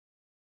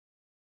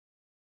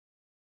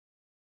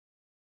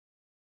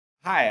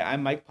Hi,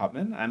 I'm Mike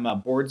Putman. I'm a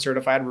board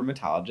certified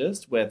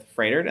rheumatologist with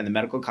Froedtert and the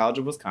Medical College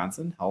of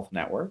Wisconsin Health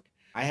Network.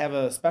 I have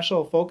a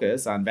special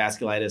focus on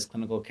vasculitis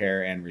clinical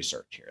care and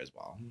research here as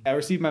well. I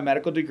received my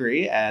medical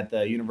degree at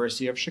the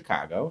University of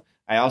Chicago.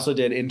 I also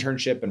did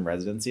internship and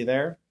residency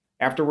there.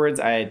 Afterwards,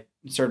 I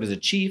served as a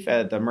chief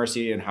at the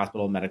Mercy and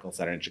Hospital Medical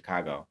Center in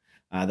Chicago.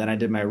 Then I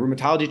did my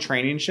rheumatology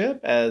trainingship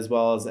as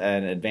well as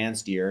an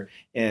advanced year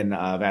in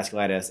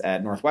vasculitis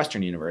at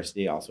Northwestern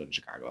University, also in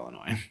Chicago,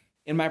 Illinois.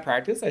 In my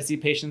practice, I see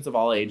patients of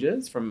all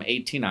ages from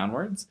 18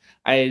 onwards.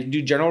 I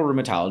do general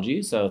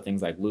rheumatology, so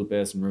things like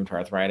lupus and rheumatoid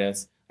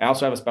arthritis. I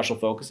also have a special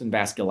focus in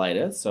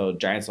vasculitis, so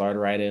giant cell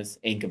arteritis,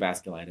 ANCA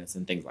vasculitis,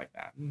 and things like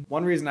that.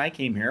 One reason I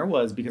came here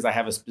was because I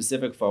have a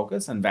specific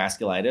focus on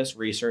vasculitis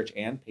research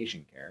and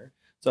patient care.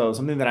 So,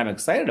 something that I'm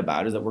excited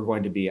about is that we're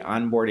going to be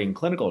onboarding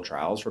clinical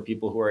trials for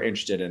people who are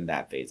interested in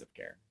that phase of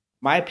care.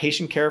 My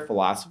patient care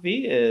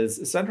philosophy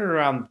is centered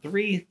around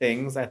three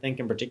things, I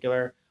think, in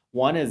particular.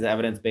 One is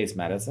evidence based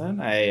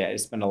medicine. I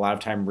spend a lot of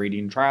time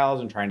reading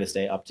trials and trying to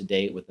stay up to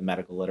date with the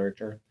medical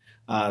literature.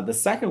 The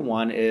second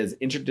one is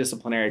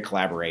interdisciplinary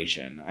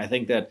collaboration. I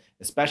think that,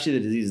 especially the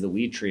disease that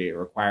we treat, it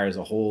requires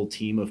a whole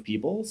team of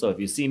people. So if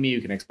you see me, you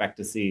can expect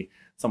to see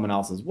someone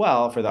else as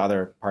well for the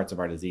other parts of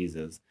our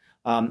diseases.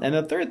 And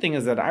the third thing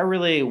is that I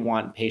really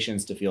want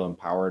patients to feel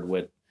empowered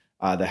with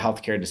the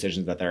healthcare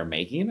decisions that they're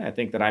making. I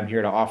think that I'm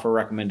here to offer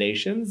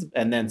recommendations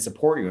and then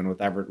support you in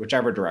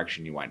whichever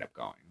direction you wind up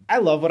going. I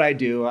love what I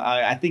do.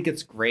 I think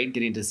it's great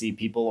getting to see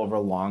people over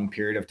a long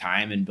period of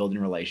time and building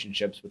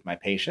relationships with my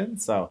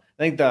patients. So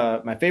I think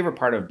my favorite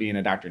part of being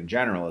a doctor in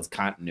general is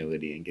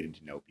continuity and getting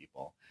to know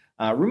people.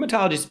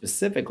 Rheumatology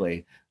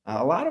specifically,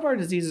 a lot of our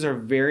diseases are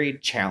very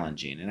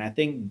challenging. And I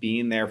think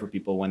being there for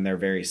people when they're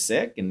very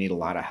sick and need a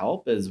lot of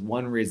help is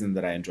one reason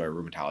that I enjoy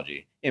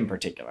rheumatology in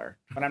particular.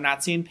 When I'm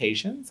not seeing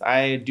patients,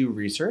 I do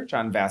research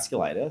on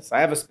vasculitis.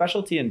 I have a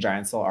specialty in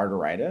giant cell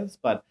arteritis,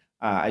 but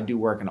I do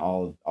work in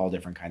all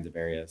different kinds of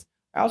areas.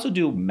 I also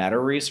do meta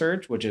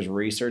research, which is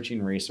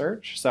researching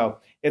research. So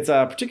it's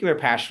a particular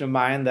passion of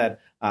mine that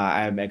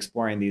I'm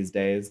exploring these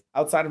days.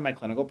 Outside of my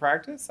clinical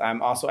practice,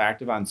 I'm also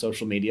active on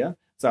social media.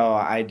 So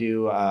I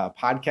do a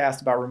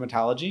podcast about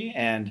rheumatology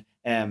and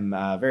am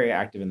very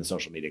active in the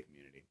social media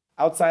community.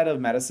 Outside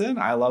of medicine,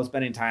 I love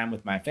spending time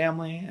with my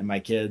family and my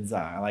kids.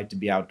 I like to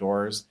be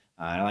outdoors.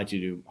 I like to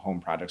do home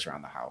projects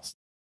around the house.